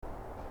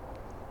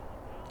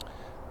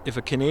if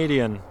a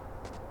Canadian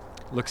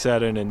looks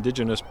at an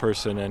Indigenous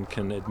person and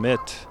can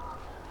admit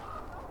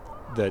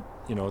that,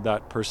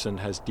 that person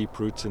has deep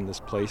roots in this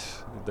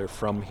place, they're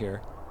from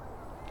here,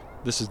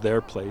 this is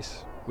their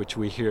place, which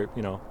we hear,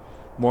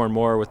 more and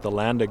more with the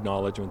land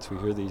acknowledgements we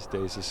hear these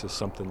days, this is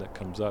something that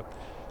comes up.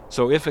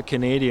 So if a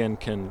Canadian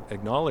can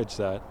acknowledge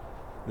that,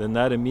 then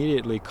that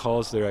immediately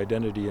calls their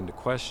identity into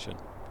question.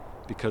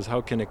 Because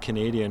how can a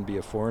Canadian be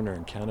a foreigner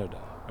in Canada,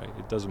 right?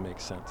 It doesn't make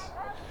sense.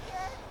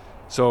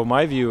 So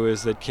my view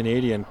is that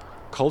Canadian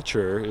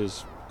culture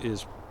is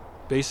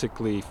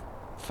basically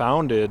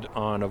founded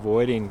on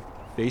avoiding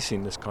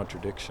facing this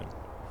contradiction,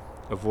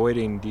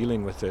 avoiding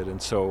dealing with it.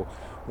 And so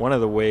one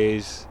of the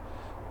ways,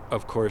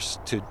 of course,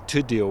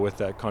 to deal with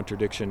that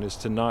contradiction is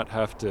to not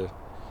have to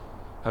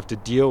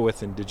deal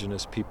with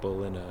Indigenous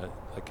people in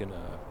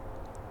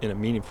a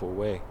meaningful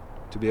way,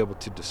 to be able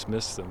to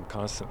dismiss them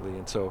constantly.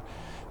 And so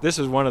this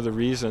is one of the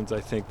reasons I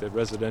think that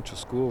residential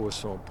school was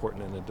so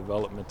important in the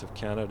development of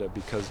Canada,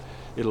 because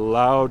it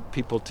allowed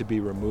people to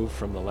be removed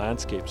from the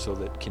landscape so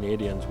that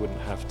Canadians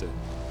wouldn't have to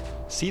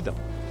see them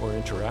or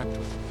interact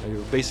with them. They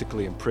were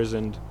basically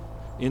imprisoned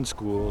in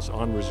schools,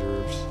 on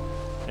reserves,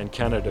 and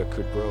Canada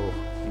could grow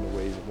in the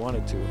way you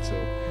wanted to. And so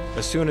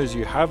as soon as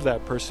you have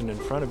that person in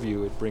front of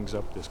you, it brings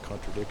up this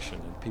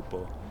contradiction, and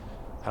people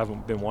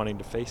haven't been wanting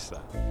to face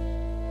that.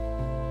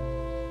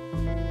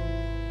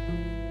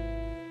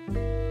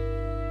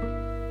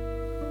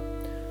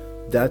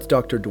 That's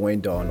Dr. Duane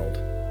Donald,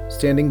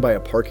 standing by a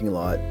parking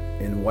lot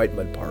in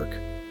Whitemud Park.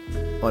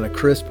 On a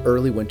crisp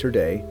early winter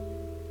day,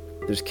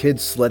 there's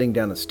kids sledding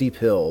down a steep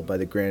hill by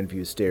the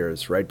Grandview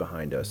Stairs right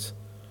behind us.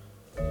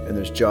 And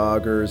there's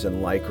joggers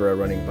and Lycra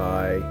running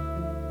by,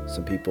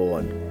 some people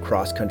on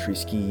cross-country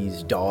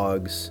skis,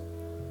 dogs.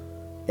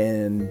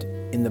 And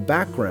in the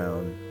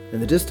background, in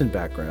the distant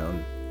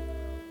background,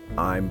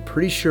 I'm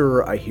pretty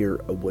sure I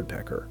hear a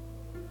woodpecker.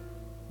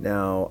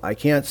 Now, I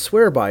can't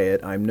swear by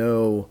it, I'm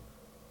no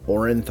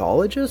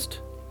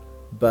ornithologist,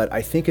 but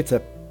I think it's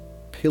a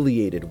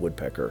pileated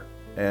woodpecker,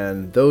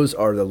 and those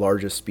are the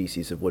largest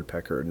species of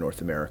woodpecker in North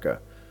America.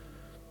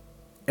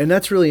 And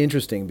that's really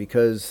interesting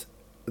because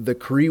the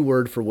Cree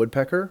word for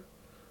woodpecker,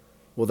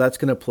 well, that's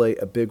going to play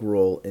a big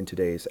role in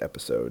today's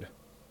episode.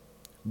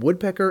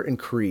 Woodpecker in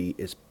Cree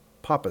is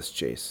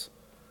Papaschase,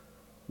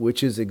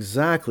 which is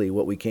exactly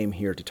what we came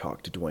here to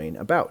talk to Duane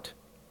about.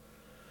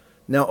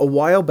 Now, a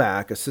while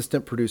back,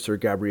 assistant producer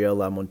Gabrielle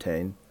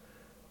Lamontagne,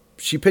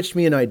 she pitched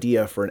me an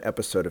idea for an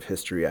episode of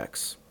History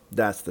X.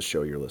 That's the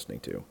show you're listening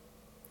to.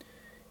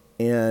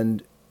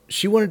 And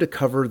she wanted to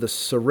cover the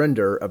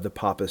surrender of the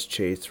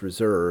Papaschase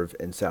Reserve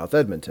in South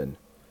Edmonton.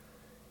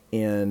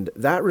 And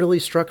that really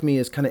struck me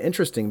as kind of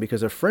interesting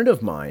because a friend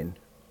of mine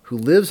who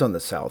lives on the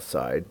south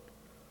side,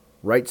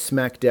 right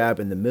smack dab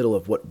in the middle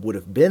of what would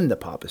have been the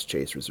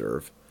Papaschase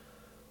Reserve,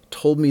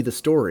 told me the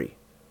story.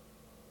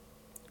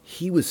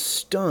 He was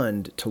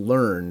stunned to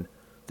learn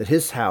that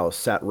his house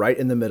sat right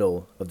in the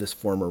middle of this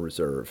former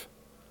reserve.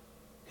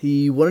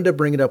 He wanted to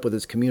bring it up with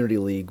his community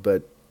league,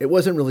 but it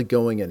wasn't really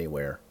going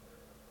anywhere.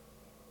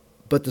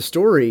 But the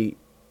story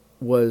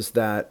was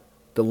that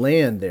the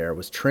land there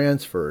was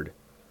transferred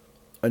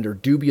under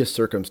dubious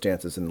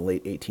circumstances in the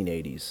late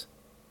 1880s.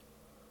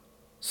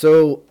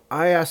 So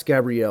I asked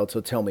Gabrielle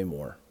to tell me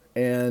more,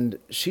 and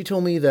she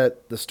told me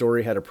that the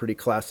story had a pretty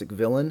classic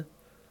villain.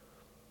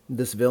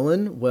 This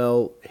villain,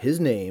 well, his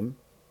name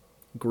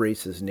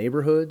graces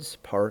neighborhoods,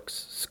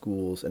 parks,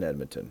 schools in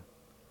Edmonton.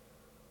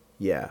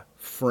 Yeah,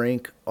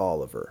 Frank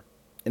Oliver.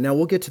 And now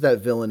we'll get to that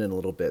villain in a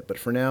little bit, but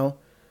for now,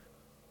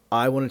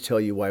 I want to tell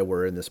you why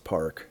we're in this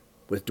park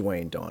with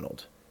Duane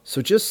Donald.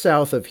 So just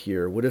south of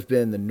here would have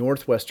been the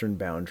northwestern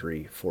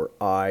boundary for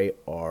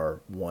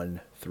IR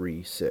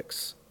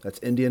 136. That's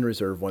Indian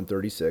Reserve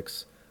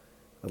 136,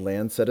 a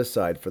land set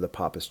aside for the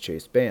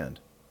Papaschase Band.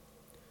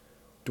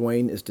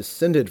 Duane is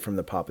descended from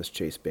the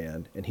Papaschase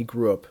Band, and he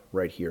grew up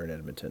right here in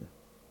Edmonton.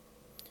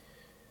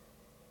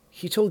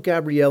 He told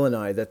Gabrielle and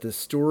I that the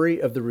story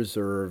of the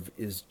reserve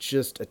is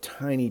just a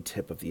tiny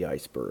tip of the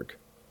iceberg,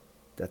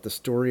 that the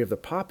story of the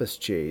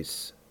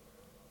Papaschase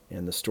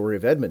and the story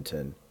of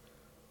Edmonton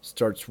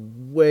starts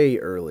way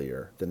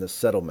earlier than the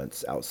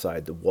settlements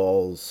outside the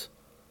walls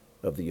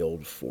of the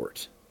old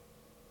fort.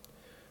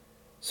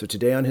 So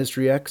today on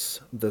History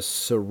X, the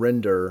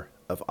surrender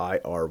of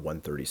IR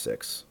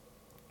 136.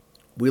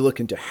 We look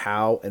into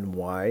how and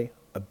why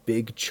a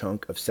big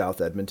chunk of South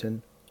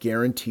Edmonton,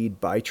 guaranteed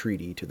by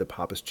treaty to the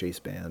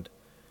Papaschase Band,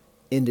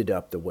 ended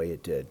up the way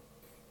it did.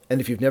 And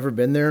if you've never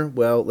been there,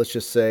 well, let's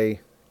just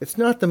say it's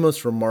not the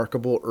most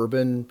remarkable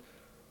urban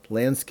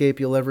landscape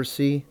you'll ever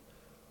see.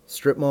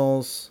 Strip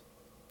malls,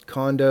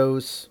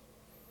 condos,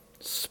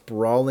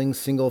 sprawling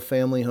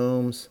single-family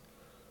homes,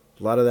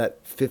 a lot of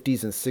that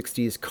 50s and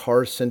 60s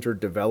car-centered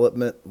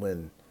development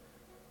when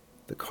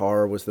the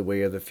car was the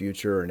way of the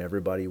future and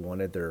everybody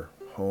wanted their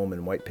home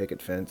and white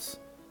picket fence.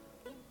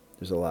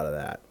 There's a lot of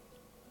that.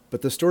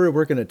 But the story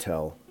we're going to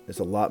tell is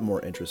a lot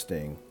more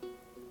interesting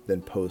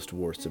than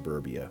post-war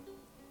suburbia.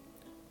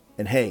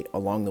 And hey,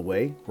 along the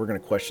way, we're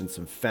going to question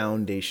some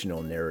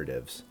foundational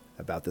narratives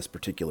about this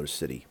particular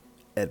city,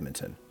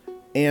 Edmonton,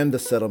 and the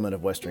settlement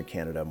of Western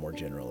Canada more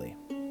generally.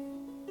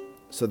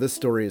 So this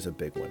story is a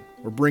big one.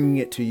 We're bringing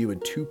it to you in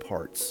 2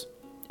 parts.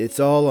 It's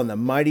all on the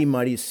mighty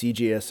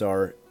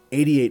CJSR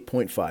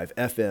 88.5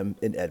 FM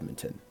in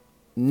Edmonton.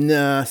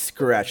 Nah,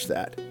 scratch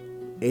that.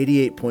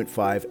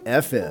 88.5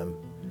 FM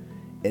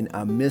in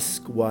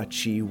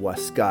Amiskwachi,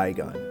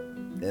 Waskaigon.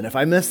 And if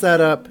I mess that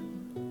up,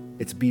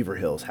 it's Beaver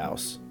Hills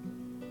House.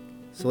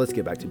 So let's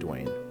get back to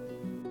Dwayne.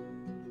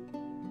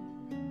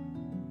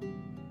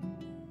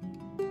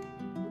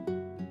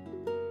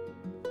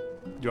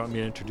 Do you want me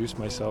to introduce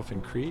myself in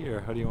Cree,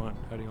 or how do you want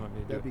me to do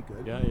it? That'd be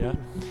good. Yeah.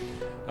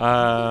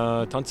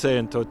 Tanse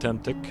and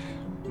totemtik,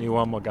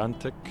 niwa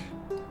magantik,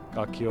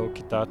 kakio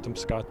kitatum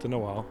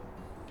skatanawal,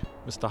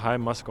 Mr. Hai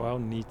Muskwal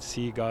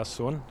nitsi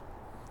gasun.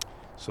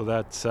 So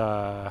that's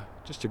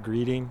just a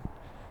greeting,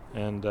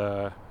 and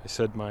I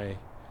said my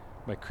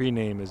Cree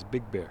name is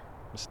Big Bear,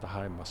 Mr.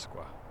 Hai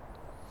Muskwa.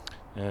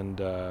 And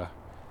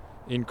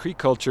in Cree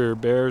culture,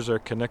 bears are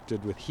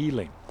connected with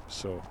healing,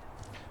 so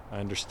I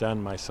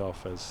understand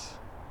myself as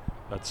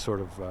that's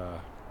sort of, I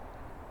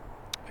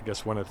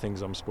guess one of the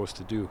things I'm supposed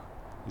to do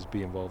is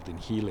be involved in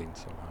healing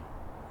somehow.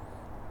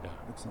 Yeah.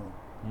 Excellent.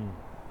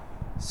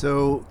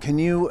 So can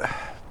you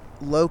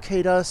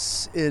locate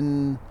us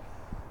in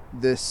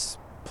this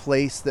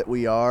place that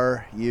we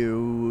are?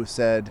 I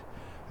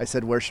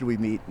said, where should we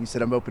meet? You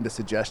said, I'm open to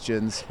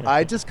suggestions.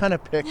 I just kind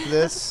of picked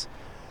this.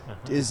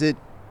 Could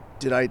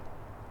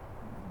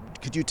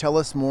you tell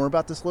us more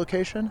about this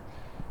location?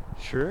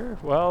 Sure.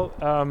 Well,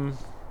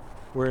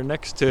 we're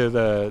next to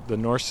the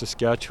North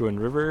Saskatchewan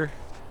River,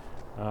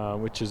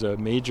 which is a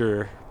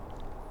major,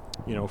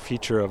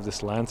 feature of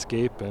this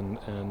landscape, and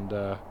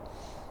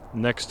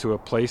next to a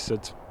place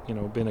that's,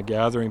 been a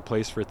gathering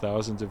place for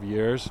thousands of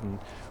years. And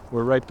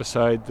we're right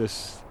beside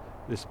this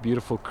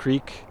beautiful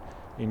creek.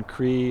 In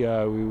Cree,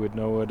 we would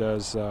know it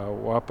as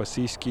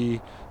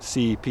Wapasiski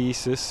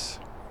Pieces.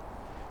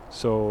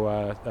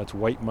 So that's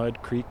White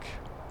Mud Creek,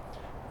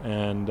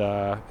 and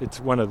it's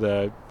one of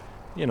the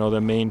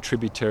the main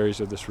tributaries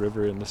of this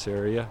river in this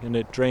area, and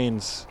it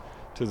drains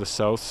to the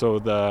south. So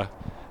the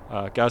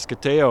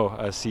Gaskateo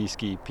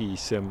Siski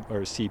Sim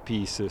or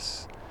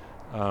Pieces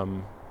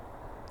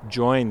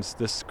joins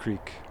this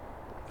creek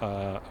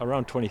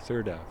around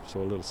 23rd Ave, so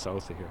a little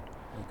south of here,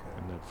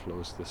 and then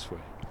flows this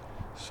way.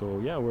 So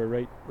yeah, we're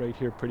right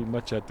here, pretty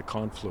much at the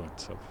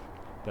confluence of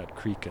that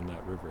creek and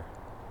that river.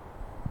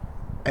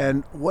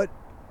 And what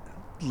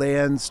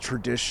lands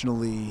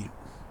traditionally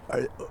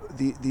are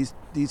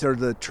these are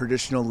the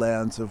traditional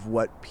lands of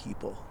what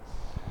people?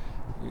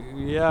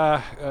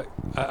 Yeah,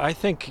 I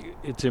think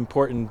it's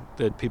important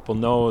that people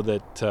know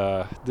that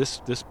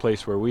this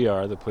place where we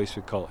are, the place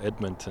we call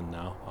Edmonton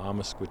now,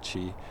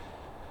 Amiskwachi,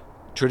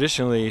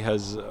 traditionally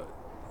has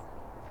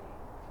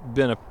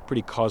been a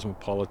pretty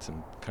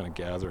cosmopolitan kind of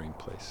gathering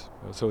place.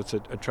 So it's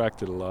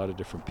attracted a lot of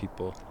different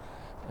people,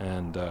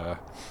 and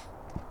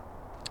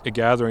a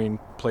gathering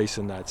place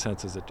in that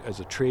sense as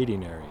a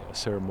trading area, a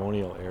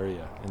ceremonial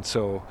area. And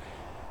so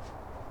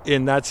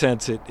in that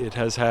sense, it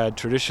has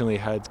traditionally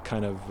had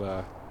kind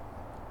of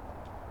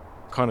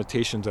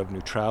connotations of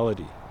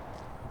neutrality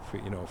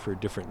for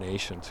different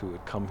nations who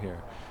would come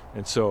here.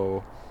 And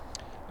so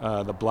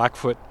the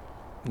Blackfoot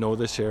know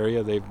this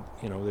area. They've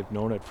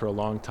known it for a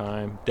long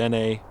time.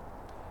 Dene,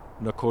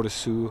 Nakota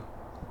Sioux,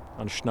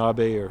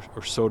 Anishinaabe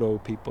or Soto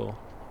people,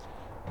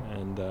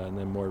 and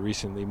then more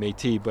recently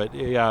Métis. But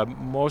yeah,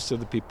 most of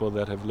the people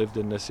that have lived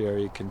in this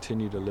area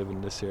continue to live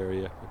in this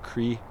area,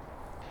 Cree.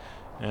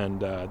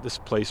 And this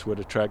place would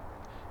attract,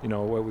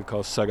 what we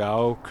call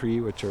Sagao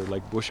Cree, which are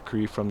like Bush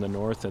Cree from the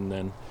north, and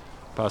then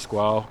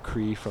Pasquale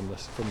Cree from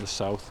the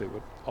south. They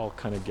would all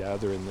kind of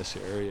gather in this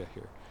area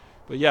here.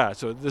 But yeah,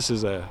 so this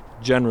is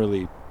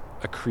generally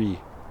a Cree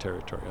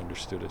territory,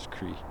 understood as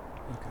Cree.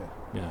 Okay.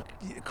 Yeah.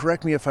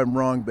 Correct me if I'm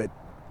wrong, but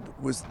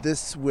was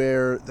this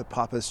where the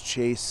Papas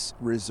Chase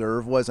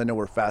Reserve was? I know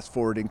we're fast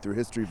forwarding through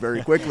history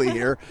very quickly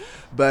here,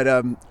 but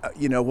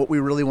what we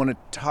really want to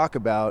talk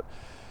about,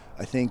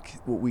 I think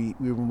what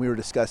when we were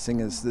discussing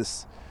is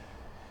this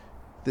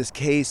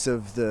case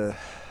of the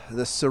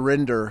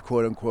surrender,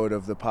 quote unquote,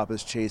 of the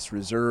Papas Chase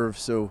Reserve.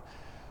 So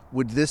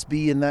would this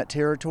be in that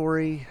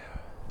territory?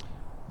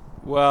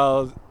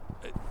 Well,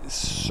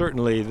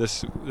 certainly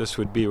this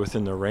would be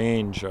within the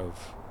range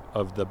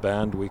of the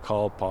band we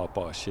call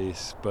Papa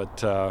Chase, but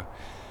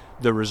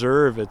the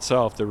reserve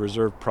itself, the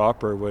reserve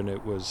proper, when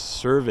it was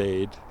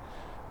surveyed,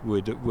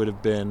 would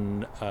have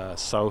been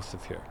south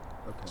of here.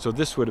 Okay. So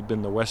this would have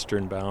been the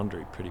western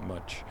boundary pretty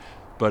much.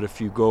 But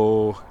if you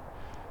go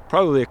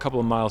probably a couple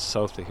of miles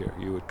south of here,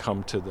 you would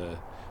come to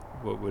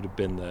what would have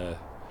been the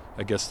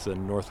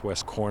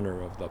northwest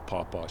corner of the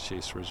Papa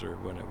Chase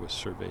Reserve when it was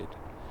surveyed.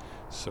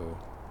 So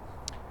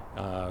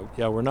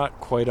we're not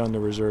quite on the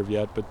reserve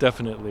yet, but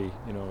definitely,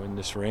 in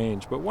this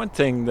range. But one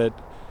thing that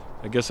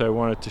I guess I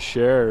wanted to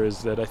share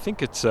is that I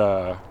think it's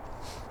a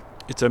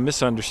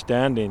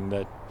misunderstanding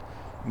that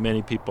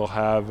many people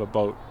have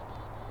about,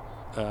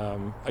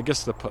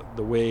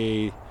 the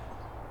way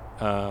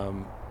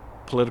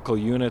political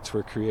units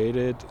were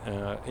created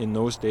in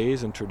those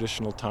days, in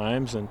traditional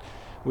times, and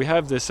we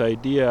have this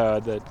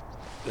idea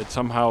that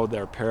somehow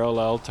they're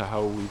parallel to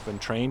how we've been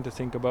trained to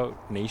think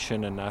about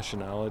nation and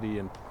nationality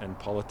and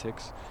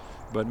politics.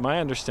 But my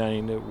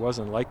understanding, it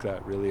wasn't like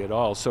that really at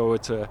all. So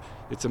it's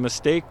a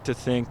mistake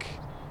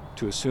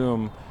to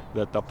assume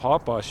that the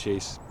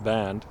Pawpawshace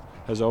band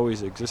has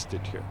always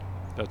existed here.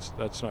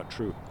 That's not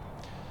true.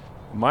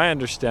 My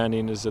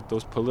understanding is that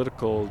those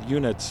political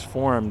units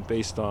formed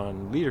based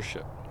on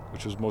leadership,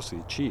 which was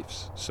mostly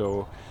chiefs.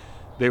 So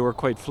they were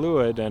quite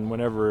fluid, and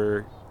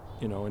whenever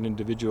an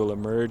individual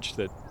emerged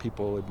that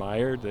people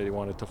admired, that they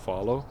wanted to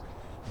follow,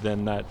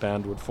 then that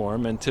band would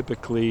form. And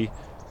typically,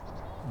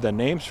 the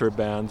names for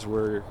bands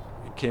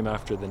came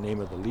after the name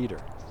of the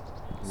leader.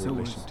 So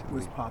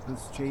was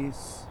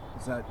Pawpawshace,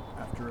 is that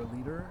after a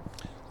leader?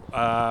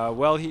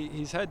 Well,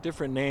 he's had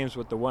different names,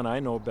 but the one I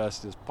know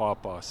best is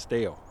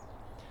Pawpawsteo.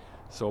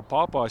 So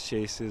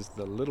Pawpawshace is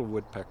the little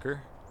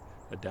woodpecker,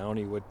 a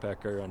downy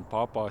woodpecker, and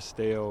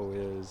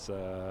Pawpawsteo is,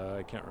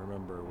 I can't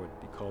remember what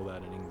you call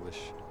that in English,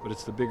 but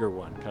it's the bigger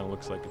one, kind of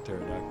looks like a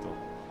pterodactyl.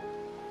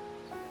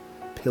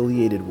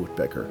 Pileated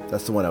woodpecker,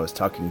 that's the one I was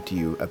talking to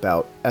you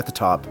about at the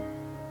top.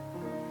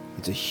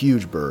 It's a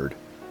huge bird,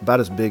 about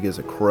as big as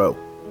a crow,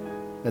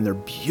 and they're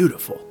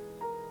beautiful.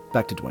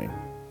 Back to Dwayne.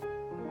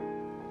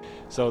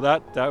 So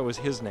that was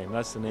his name.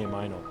 That's the name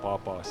I know,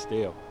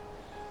 Pawpawsteo.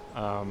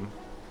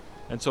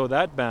 And so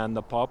that band,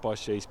 the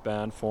Pawpawshace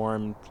band,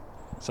 formed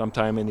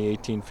sometime in the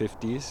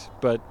 1850s.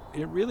 But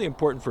it's really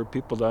important for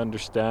people to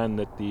understand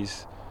that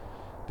these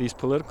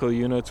political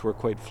units were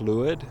quite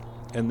fluid,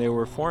 and they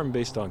were formed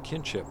based on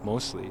kinship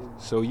mostly.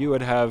 So you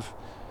would have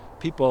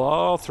people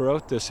all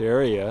throughout this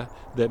area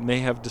that may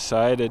have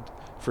decided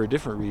for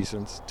different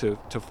reasons to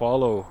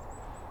follow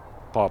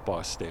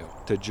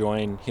Pawpawsteo, to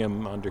join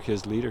him under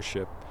his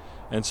leadership.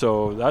 And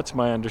so that's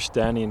my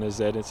understanding, is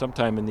that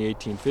sometime in the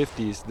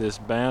 1850s, this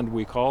band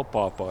we call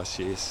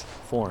Pawpawshace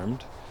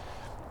formed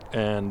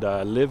and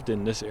lived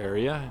in this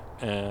area,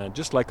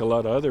 just like a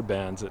lot of other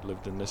bands that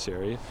lived in this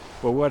area.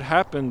 But what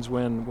happens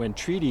when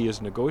treaty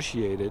is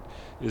negotiated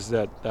is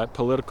that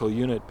political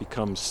unit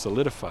becomes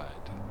solidified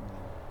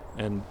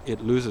and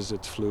it loses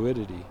its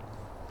fluidity.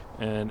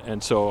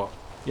 And so,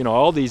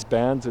 all these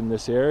bands in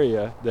this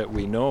area that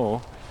we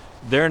know,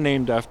 they're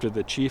named after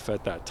the chief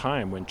at that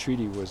time when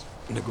treaty was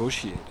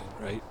negotiated,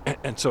 right?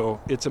 And so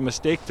it's a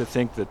mistake to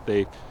think that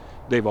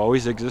they've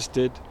always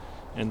existed,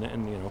 and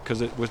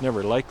because it was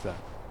never like that.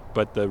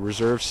 But the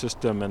reserve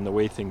system and the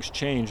way things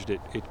changed,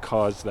 it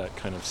caused that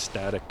kind of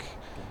static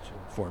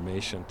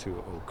formation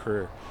to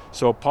occur.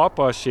 So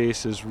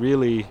Pawpawshace is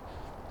really,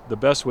 the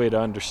best way to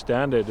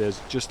understand it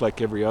is just like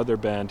every other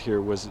band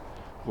here was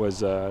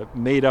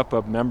made up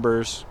of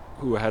members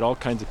who had all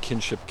kinds of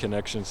kinship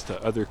connections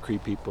to other Cree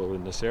people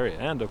in this area,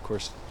 and of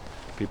course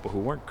people who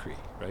weren't Cree,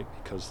 right?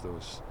 Because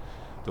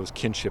those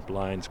kinship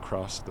lines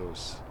crossed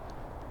those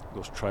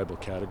tribal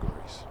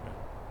categories. Right?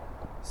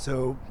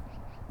 So,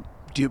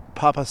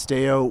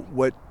 Pawpawsteo,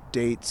 what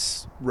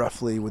dates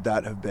roughly would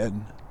that have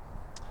been?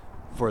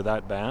 For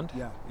that band?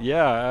 Yeah.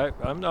 Yeah,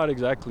 I'm not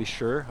exactly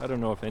sure. I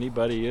don't know if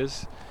anybody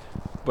is,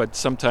 but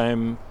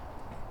sometime.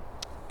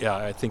 Yeah,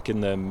 I think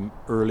in the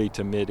early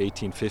to mid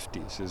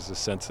 1850s is the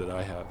sense that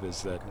I have,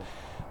 is that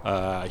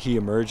he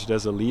emerged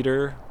as a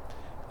leader,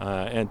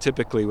 and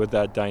typically with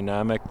that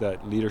dynamic,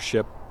 that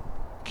leadership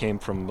came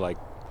from like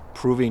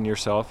proving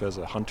yourself as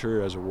a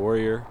hunter, as a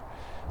warrior,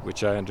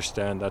 which I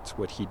understand that's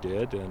what he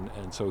did,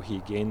 and so he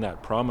gained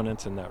that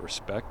prominence and that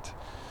respect,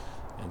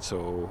 and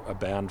so a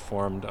band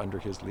formed under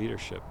his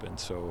leadership. And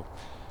so,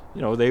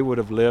 they would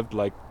have lived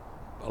like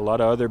a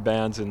lot of other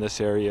bands in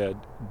this area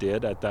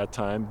did at that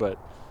time, but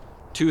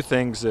two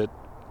things that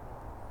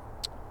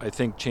I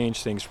think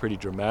changed things pretty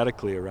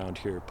dramatically around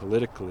here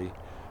politically.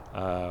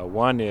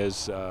 One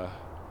is the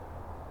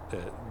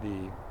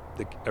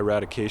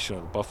eradication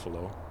of the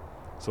buffalo.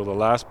 So the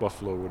last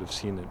buffalo would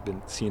have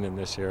been seen in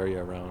this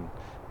area around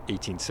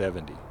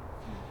 1870.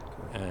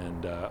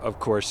 And of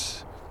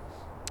course,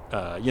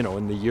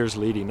 in the years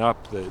leading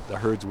up, the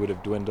herds would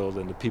have dwindled,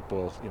 and the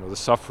people, the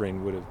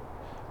suffering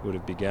would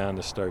have began,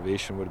 the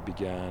starvation would have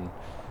began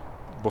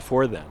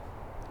before then,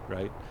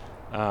 right?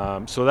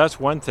 So that's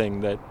one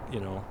thing that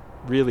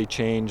really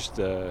changed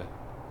the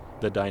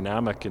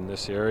dynamic in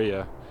this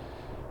area.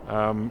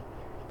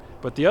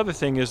 But the other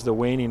thing is the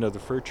waning of the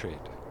fur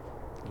trade,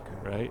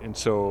 right? And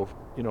so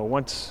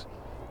once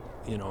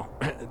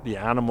the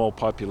animal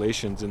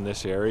populations in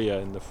this area,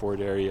 in the Fort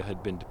area,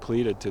 had been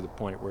depleted to the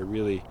point where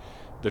really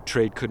the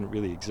trade couldn't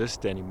really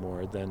exist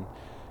anymore, then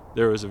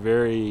there was a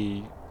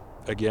very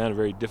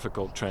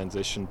difficult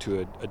transition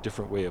to a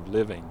different way of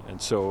living. And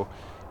so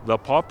the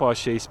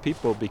Pawpawshace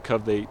people,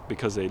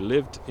 because they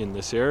lived in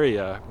this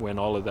area when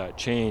all of that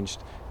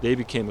changed, they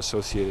became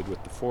associated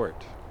with the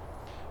fort,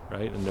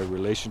 right? And their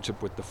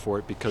relationship with the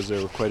fort, because there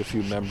were quite a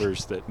few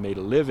members that made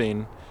a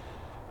living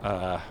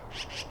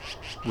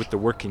with the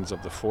workings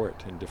of the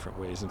fort in different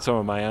ways. And some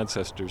of my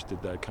ancestors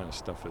did that kind of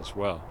stuff as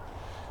well.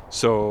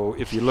 So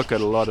if you look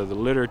at a lot of the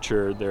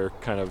literature, their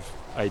kind of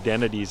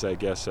identities, I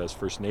guess, as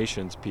First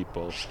Nations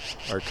people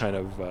are kind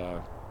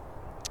of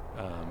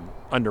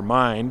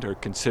undermined or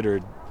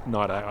considered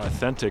not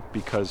authentic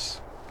because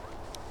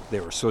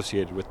they were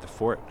associated with the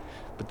fort.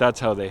 But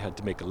that's how they had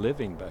to make a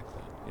living back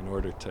then in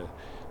order to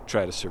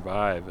try to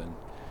survive.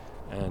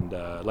 And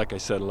like I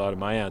said, a lot of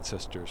my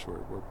ancestors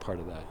were part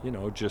of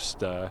that,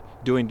 just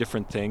doing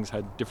different things,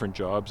 had different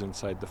jobs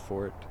inside the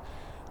fort.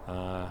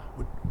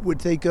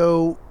 Would they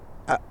go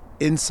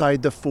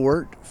inside the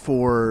fort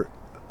for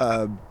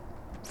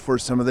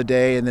some of the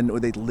day, and then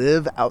would they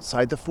live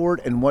outside the fort?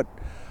 And what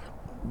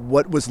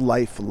was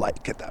life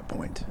like at that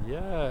point?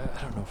 Yeah,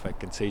 I don't know if I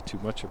can say too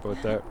much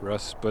about that,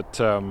 Russ, but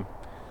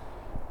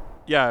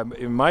yeah,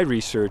 in my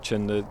research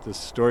and the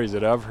stories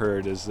that I've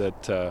heard is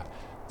that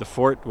the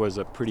fort was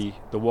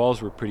the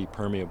walls were pretty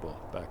permeable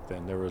back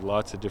then. There were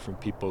lots of different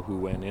people who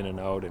went in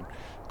and out, and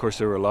of course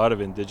there were a lot of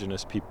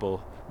indigenous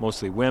people,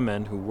 mostly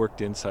women, who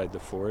worked inside the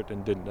fort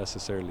and didn't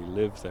necessarily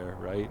live there,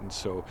 right? And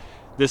so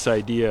this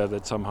idea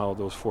that somehow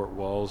those fort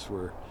walls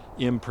were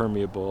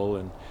impermeable,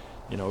 and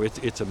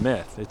it's a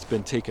myth. It's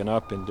been taken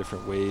up in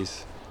different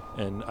ways,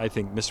 and I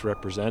think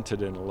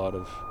misrepresented in a lot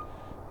of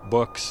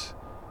books.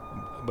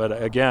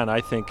 But again,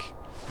 I think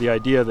the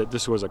idea that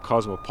this was a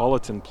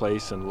cosmopolitan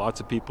place and lots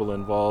of people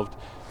involved,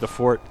 the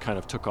fort kind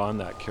of took on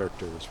that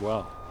character as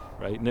well,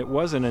 right? And it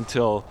wasn't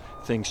until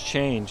things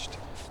changed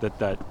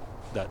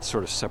that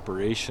sort of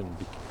separation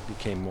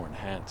became more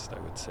enhanced, I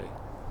would say.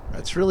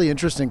 That's really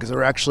interesting, because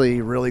we're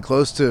actually really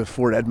close to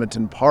Fort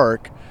Edmonton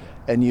Park,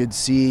 and you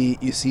see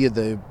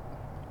the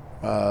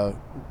the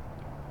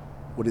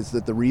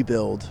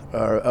rebuild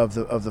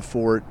of the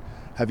fort.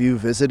 Have you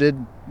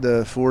visited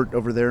the fort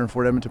over there in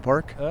Fort Edmonton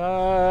Park?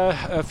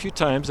 A few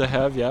times I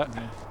have, yeah.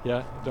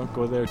 Yeah, don't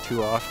go there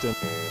too often.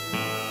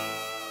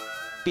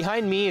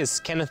 Behind me is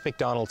Kenneth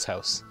MacDonald's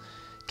house.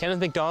 Kenneth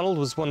MacDonald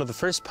was one of the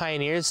first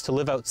pioneers to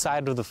live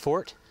outside of the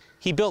fort.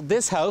 He built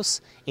this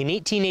house in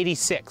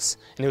 1886,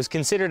 and it was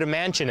considered a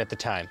mansion at the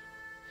time.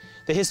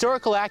 The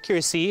historical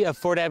accuracy of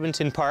Fort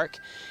Edmonton Park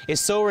is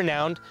so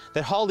renowned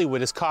that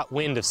Hollywood has caught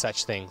wind of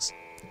such things.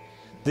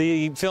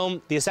 The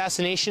film The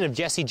Assassination of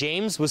Jesse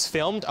James was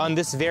filmed on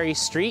this very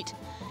street,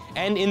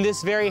 and in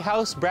this very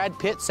house, Brad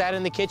Pitt sat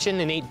in the kitchen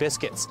and ate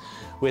biscuits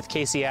with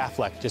Casey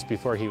Affleck just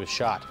before he was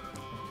shot.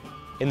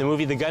 In the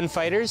movie The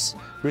Gunfighters,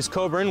 Bruce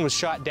Cockburn was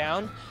shot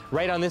down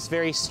right on this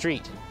very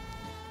street.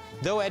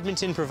 Though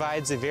Edmonton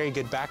provides a very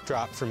good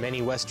backdrop for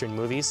many Western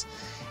movies,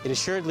 it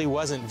assuredly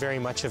wasn't very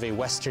much of a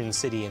Western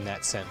city in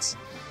that sense.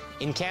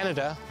 In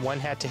Canada, one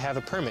had to have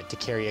a permit to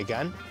carry a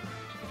gun,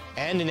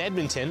 and in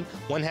Edmonton,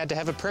 one had to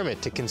have a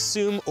permit to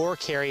consume or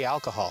carry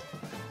alcohol.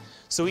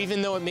 So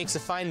even though it makes a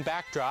fine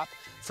backdrop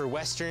for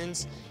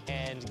Westerns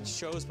and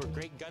shows where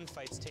great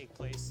gunfights take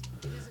place.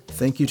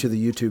 Thank you to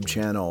the YouTube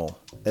channel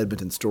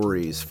Edmonton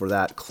Stories for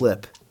that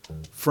clip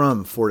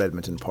from Fort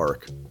Edmonton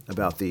Park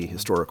about the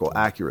historical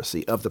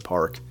accuracy of the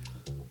park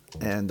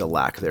and the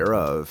lack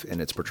thereof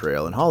in its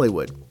portrayal in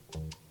Hollywood.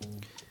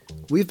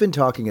 We've been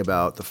talking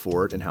about the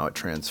fort and how it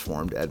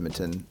transformed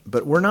Edmonton,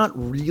 but we're not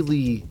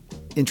really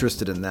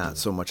interested in that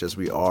so much as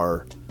we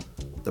are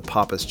the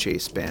Papa's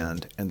Chase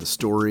Band and the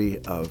story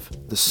of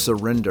the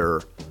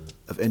surrender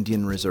of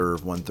Indian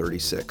Reserve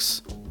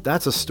 136.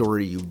 That's a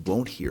story you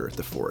won't hear at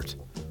the fort.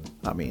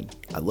 I mean,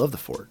 I love the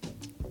fort.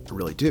 I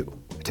really do.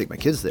 I take my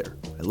kids there.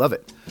 I love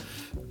it.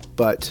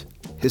 But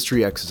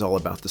History X is all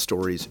about the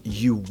stories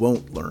you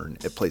won't learn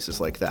at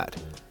places like that.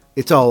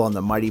 It's all on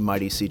the mighty,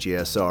 mighty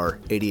CJSR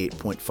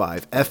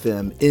 88.5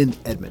 FM in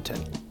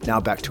Edmonton.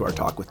 Now back to our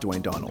talk with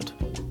Dwayne Donald.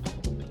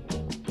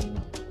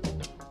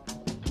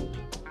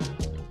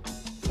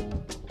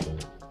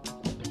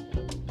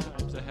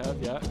 Times I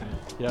have, yeah.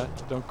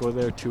 Don't go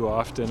there too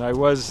often. I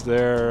was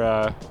there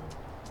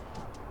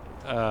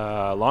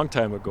a long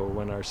time ago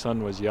when our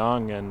son was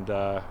young, and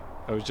I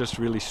was just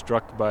really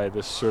struck by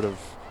this sort of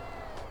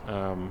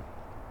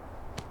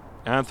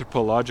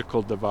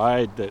anthropological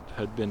divide that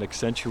had been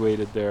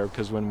accentuated there,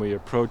 because when we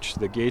approached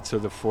the gates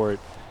of the fort,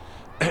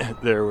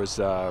 there was,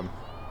 I'll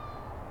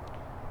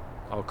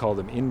call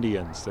them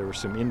Indians. There were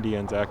some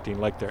Indians acting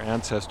like their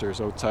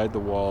ancestors outside the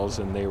walls,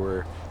 and they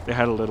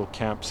had a little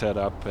camp set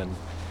up, and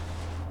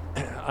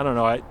I don't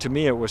know, to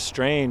me it was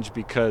strange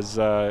because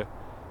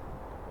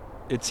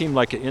it seemed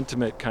like an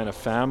intimate kind of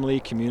family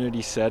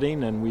community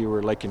setting, and we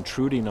were like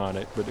intruding on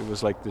it, but it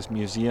was like this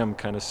museum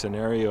kind of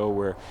scenario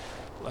where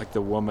like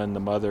the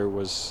mother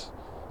was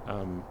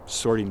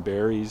sorting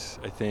berries,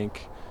 I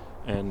think,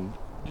 and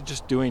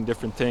just doing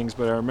different things.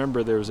 But I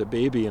remember there was a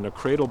baby in a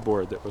cradle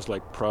board that was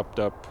like propped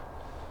up,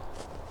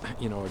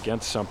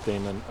 against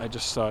something, and I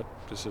just thought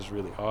this is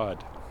really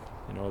odd,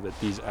 that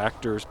these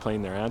actors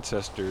playing their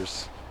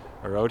ancestors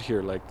are out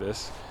here like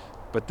this.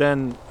 But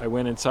then I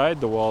went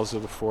inside the walls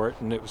of the fort,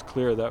 and it was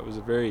clear that was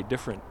a very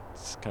different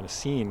kind of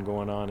scene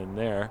going on in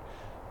there,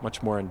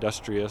 much more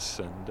industrious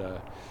and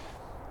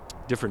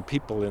different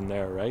people in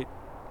there, right?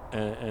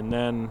 And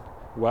then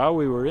while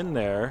we were in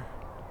there,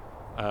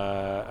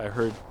 I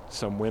heard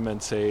some women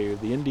say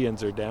the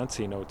Indians are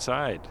dancing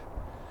outside.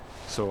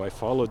 So I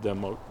followed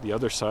them out the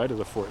other side of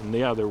the fort, and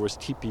yeah, there was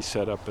teepee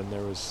set up, and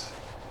there was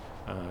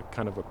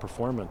kind of a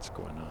performance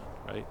going on,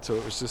 right? So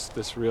it was just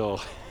this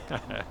real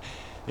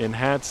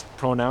enhanced,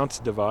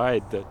 pronounced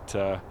divide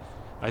that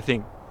I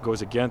think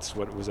goes against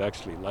what it was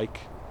actually like,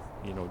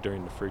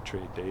 during the fur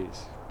trade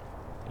days.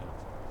 Yeah.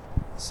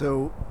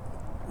 So,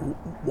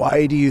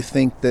 why do you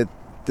think that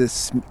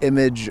this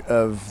image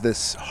of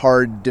this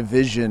hard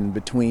division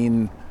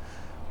between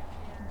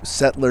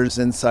settlers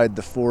inside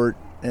the fort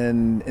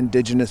and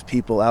indigenous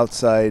people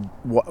outside,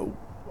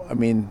 I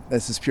mean,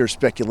 this is pure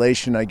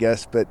speculation, I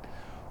guess, but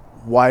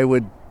why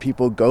would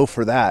people go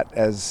for that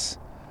as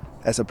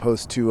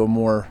opposed to a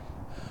more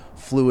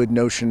fluid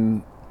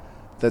notion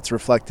that's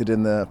reflected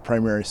in the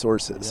primary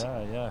sources?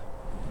 Yeah.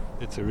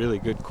 It's a really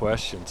good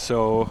question.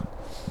 So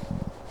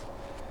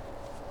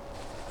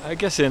I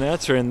guess in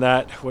answering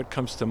that, what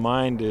comes to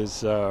mind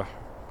is a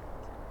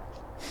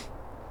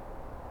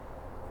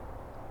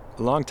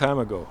long time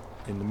ago,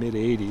 in the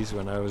mid-'80s,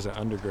 when I was an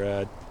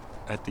undergrad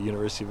at the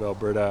University of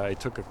Alberta, I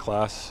took a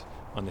class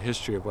on the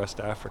history of West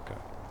Africa.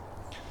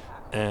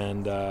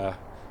 And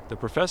the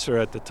professor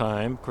at the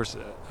time, of course,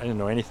 I didn't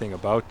know anything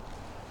about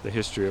the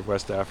history of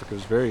West Africa. It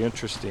was very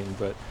interesting,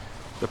 but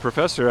the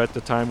professor at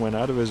the time went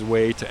out of his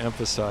way to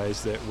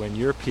emphasize that when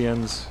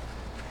Europeans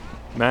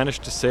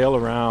managed to sail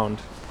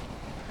around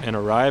and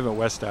arrive at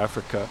West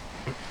Africa,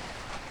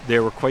 they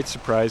were quite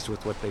surprised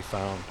with what they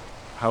found,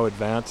 how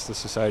advanced the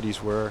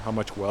societies were, how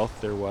much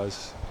wealth there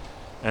was,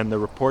 and the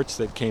reports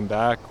that came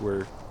back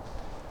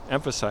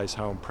emphasized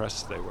how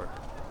impressed they were.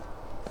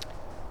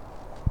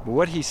 But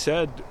what he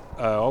said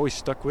always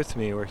stuck with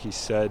me, where he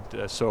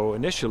said, so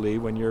initially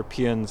when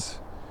Europeans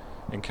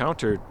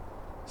encountered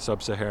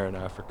sub-Saharan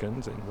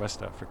Africans in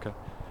West Africa,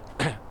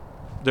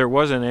 there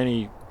wasn't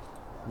any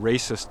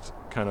racist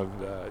kind of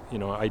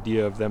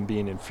idea of them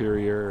being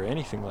inferior or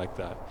anything like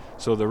that.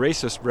 So the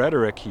racist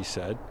rhetoric, he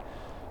said,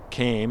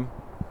 came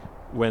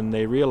when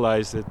they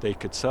realized that they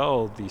could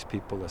sell these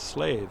people as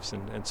slaves.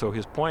 And so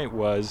his point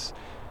was,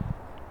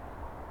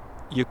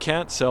 you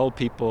can't sell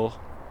people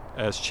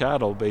as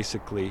chattel,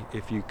 basically,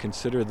 if you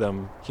consider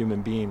them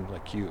human being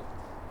like you.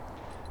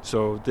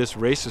 So this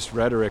racist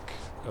rhetoric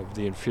of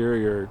the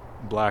inferior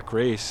black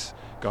race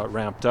got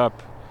ramped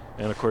up,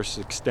 and of course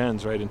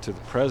extends right into the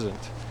present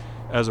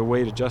as a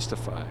way to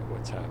justify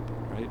what's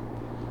happened, right?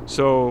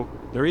 So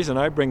the reason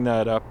I bring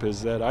that up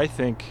is that I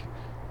think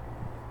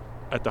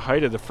at the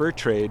height of the fur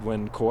trade,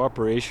 when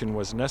cooperation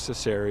was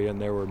necessary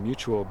and there were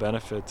mutual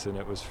benefits and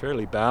it was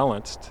fairly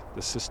balanced,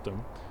 the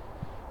system,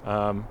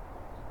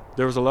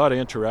 there was a lot of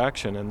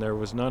interaction, and there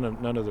was none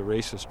of the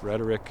racist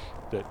rhetoric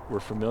that we're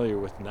familiar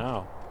with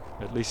now,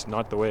 at least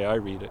not the way I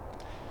read it.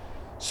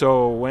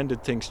 So when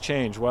did things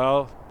change?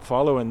 Well,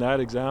 following that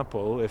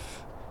example,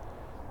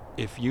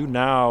 if you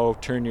now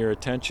turn your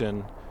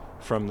attention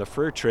from the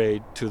fur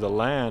trade to the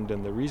land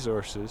and the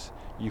resources,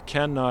 you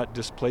cannot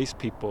displace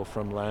people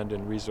from land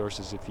and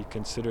resources if you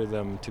consider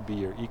them to be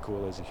your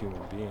equal as a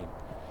human being.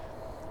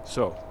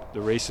 So the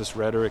racist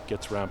rhetoric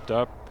gets ramped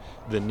up.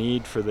 The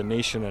need for the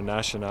nation and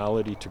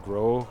nationality to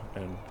grow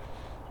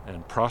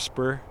and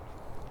prosper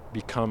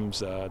becomes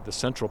the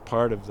central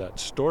part of that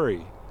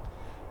story.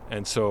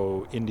 And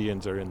so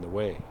Indians are in the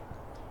way.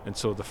 And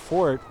so the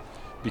fort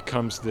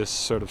becomes this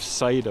sort of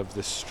site of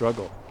this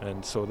struggle.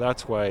 And so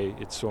that's why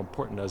it's so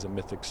important as a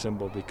mythic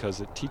symbol, because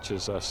it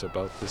teaches us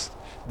about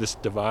this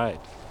divide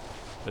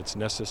that's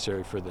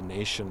necessary for the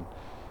nation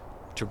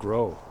to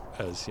grow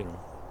as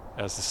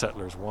the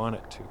settlers want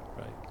it to,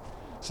 right?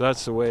 So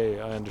that's the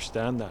way I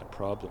understand that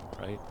problem,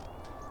 right?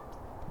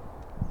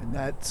 And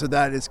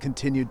that is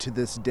continued to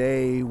this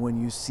day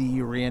when you see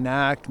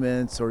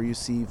reenactments or you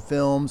see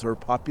films or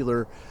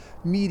popular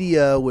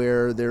media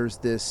where there's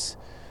this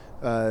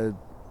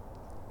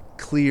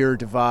clear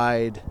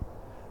divide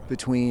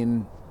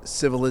between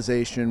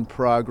civilization,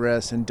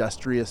 progress,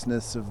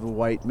 industriousness of the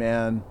white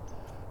man,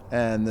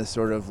 and the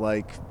sort of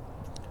like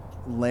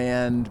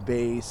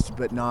land-based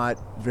but not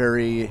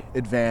very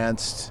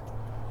advanced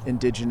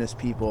indigenous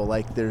people.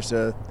 Like there's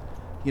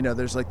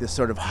like this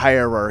sort of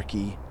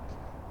hierarchy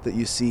that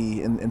you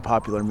see in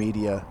popular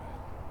media.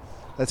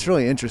 That's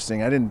really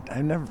interesting.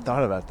 I never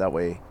thought about it that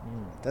way.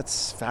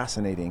 That's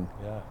fascinating.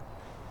 Yeah.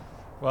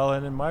 Well,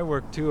 and in my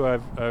work too,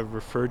 I've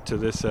referred to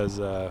this as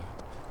a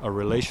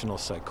relational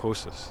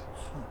psychosis.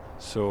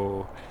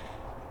 So,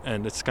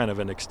 and it's kind of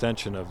an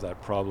extension of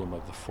that problem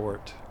of the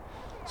fort.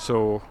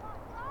 So,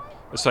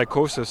 a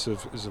psychosis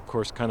is of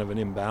course kind of an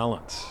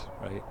imbalance,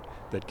 right,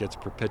 that gets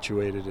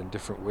perpetuated in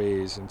different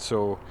ways. And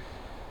so,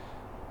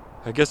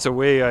 I guess a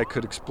way I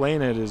could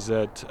explain it is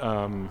that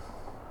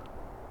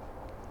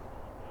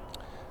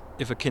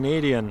if a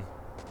Canadian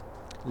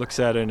looks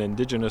at an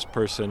Indigenous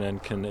person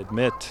and can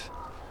admit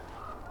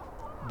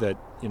that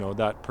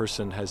that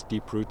person has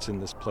deep roots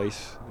in this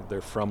place,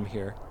 they're from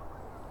here,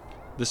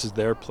 this is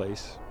their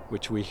place,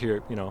 which we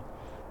hear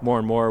more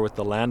and more with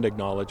the land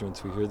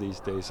acknowledgements we hear these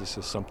days. This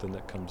is something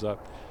that comes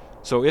up.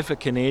 So if a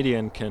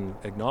Canadian can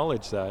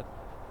acknowledge that,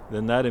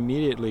 then that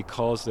immediately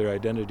calls their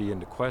identity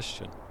into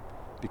question.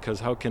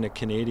 because how can a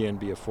Canadian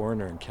be a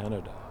foreigner in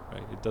Canada,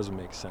 right? It doesn't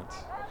make sense.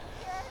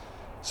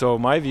 So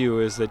my view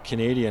is that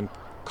Canadian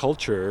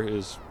culture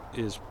is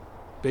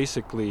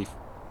basically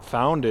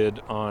founded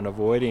on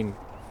avoiding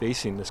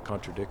facing this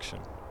contradiction,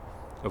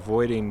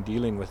 avoiding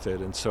dealing with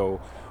it. And so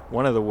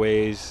one of the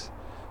ways,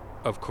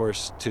 of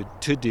course,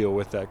 to deal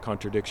with that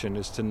contradiction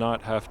is to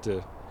not have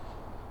to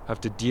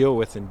deal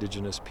with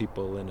Indigenous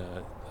people in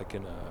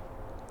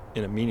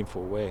a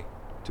meaningful way,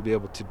 to be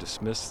able to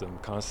dismiss them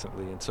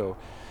constantly. And so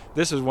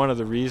this is one of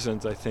the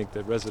reasons I think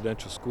that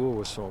residential school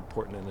was so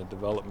important in the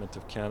development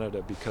of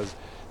Canada, because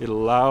it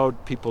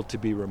allowed people to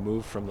be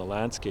removed from the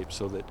landscape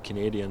so that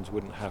Canadians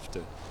wouldn't have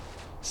to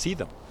see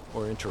them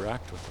or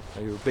interact with them.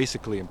 They were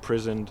basically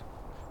imprisoned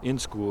in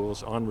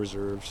schools, on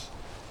reserves,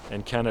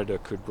 and Canada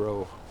could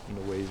grow in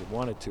the ways it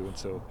wanted to. And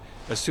so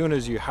as soon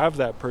as you have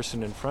that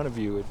person in front of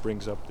you, it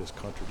brings up this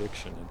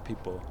contradiction, and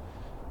people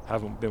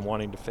haven't been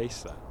wanting to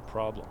face that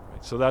problem,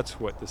 right? So that's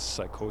what this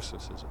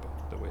psychosis is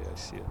about, the way I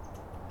see it.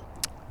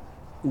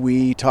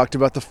 We talked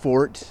about the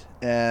fort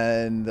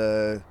and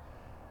the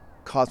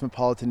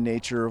cosmopolitan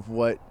nature of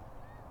what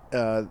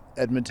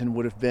Edmonton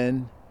would have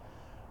been,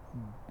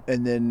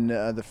 and then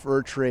the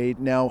fur trade.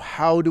 Now,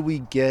 how do we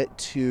get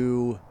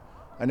to,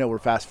 I know we're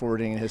fast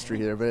forwarding in history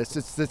here, but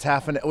it's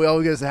half an, we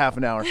always get half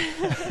an hour.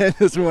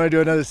 Unless we want to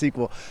do another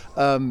sequel.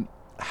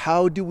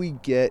 How do we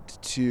get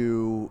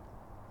to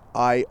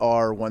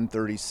IR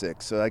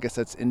 136? So I guess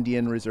that's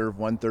Indian Reserve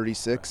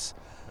 136.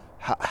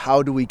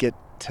 How do we get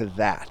to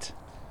that?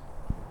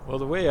 Well,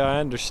 the way I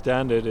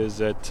understand it is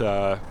that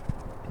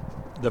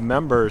the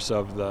members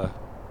of the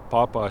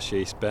Papa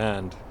Chase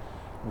Band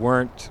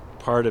weren't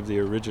part of the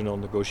original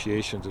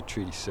negotiations of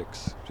Treaty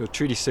 6. So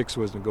Treaty 6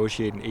 was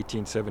negotiated in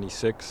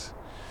 1876,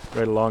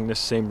 right along this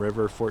same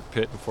river, Fort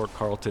Pitt and Fort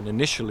Carleton.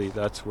 Initially,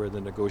 that's where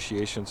the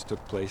negotiations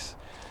took place.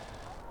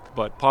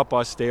 But Papa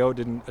Steo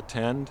didn't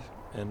attend,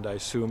 and I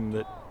assume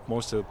that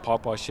most of the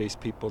Papa Chase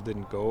people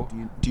didn't go.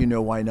 Do you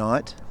know why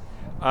not?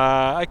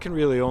 I can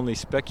really only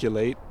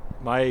speculate.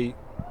 My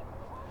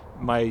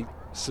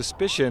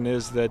suspicion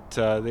is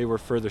that they were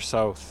further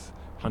south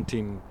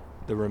hunting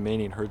the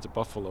remaining herds of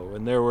buffalo,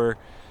 and there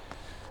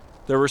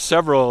were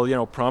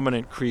several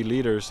prominent Cree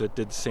leaders that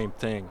did the same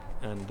thing,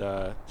 and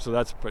so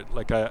that's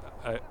like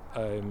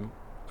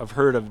I've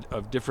heard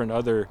of different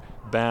other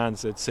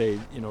bands that say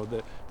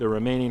the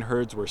remaining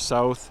herds were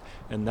south,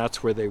 and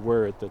that's where they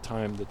were at the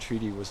time the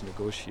treaty was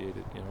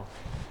negotiated,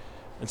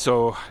 and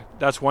so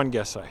that's one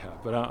guess I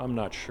have, but I'm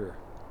not sure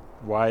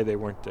why they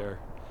weren't there.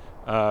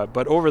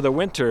 But over the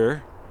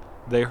winter,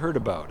 they heard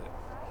about it,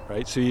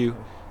 right? So you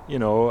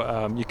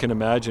can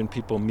imagine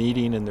people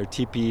meeting in their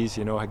teepees,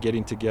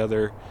 getting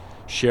together,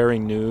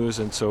 sharing news,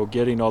 and so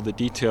getting all the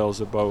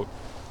details about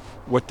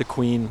what the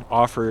Queen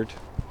offered,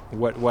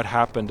 what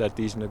happened at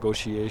these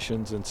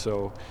negotiations. And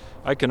so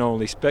I can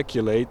only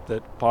speculate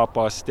that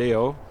Papa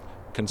Steo,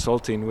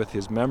 consulting with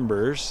his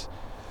members,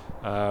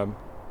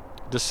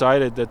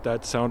 decided that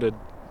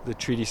the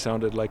treaty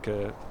sounded like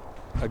a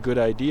good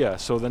idea.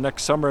 So the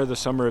next summer, the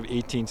summer of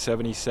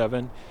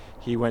 1877,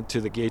 he went to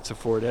the gates of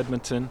Fort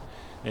Edmonton,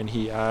 and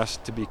he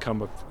asked to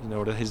become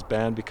to his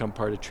band become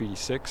part of Treaty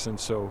 6, and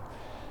so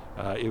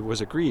it was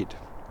agreed,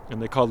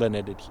 and they called that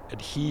an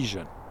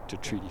adhesion to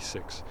Treaty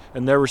 6.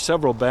 And there were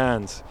several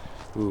bands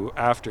who,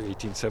 after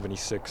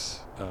 1876,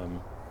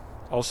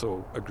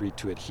 also agreed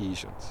to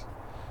adhesions.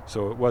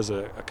 So it was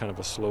a kind of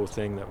a slow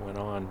thing that went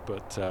on,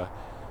 but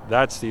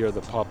that's the year of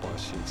the Papa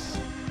Chase.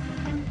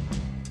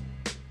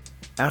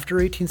 After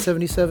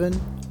 1877,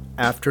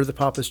 after the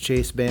Papa's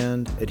Chase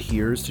Band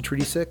adheres to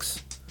Treaty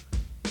 6,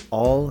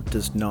 all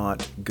does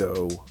not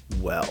go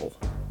well.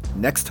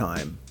 Next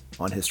time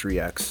on History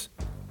X,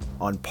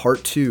 on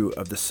part 2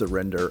 of the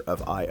surrender of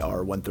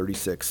IR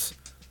 136,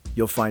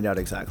 you'll find out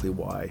exactly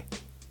why.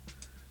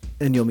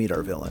 And you'll meet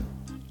our villain,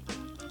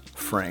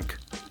 Frank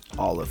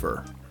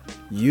Oliver.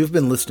 You've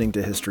been listening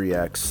to History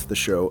X, the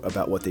show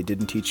about what they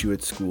didn't teach you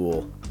at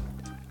school,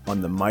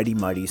 on the mighty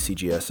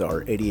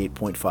CGSR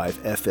 88.5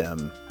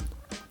 FM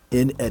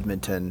in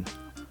Edmonton,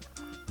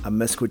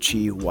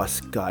 Amesquichy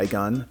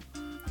Waskaigan,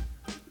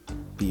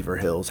 Beaver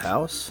Hills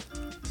House.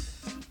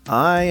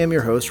 I am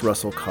your host,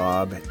 Russell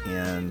Cobb,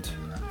 and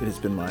it has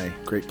been my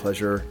great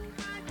pleasure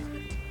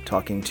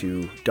talking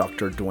to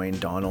Dr. Dwayne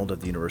Donald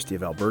of the University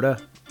of Alberta.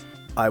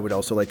 I would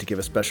also like to give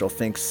a special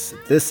thanks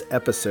this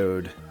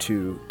episode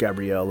to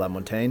Gabrielle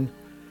Lamontagne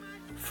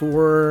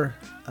for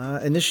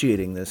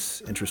initiating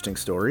this interesting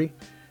story,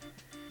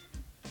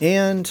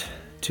 and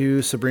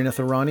to Sabrina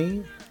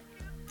Thorani,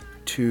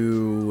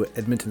 to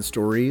Edmonton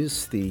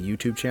Stories, the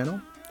YouTube channel,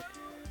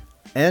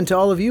 and to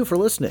all of you for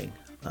listening.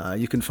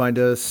 You can find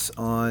us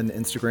on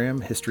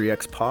Instagram,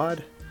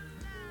 HistoryXPod.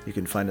 You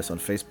can find us on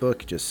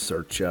Facebook. Just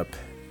search up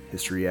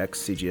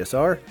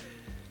HistoryXCGSR.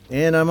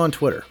 And I'm on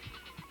Twitter,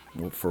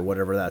 for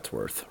whatever that's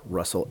worth,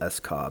 Russell S.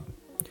 Cobb.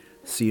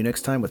 See you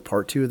next time with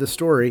part 2 of the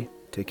story.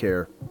 Take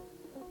care.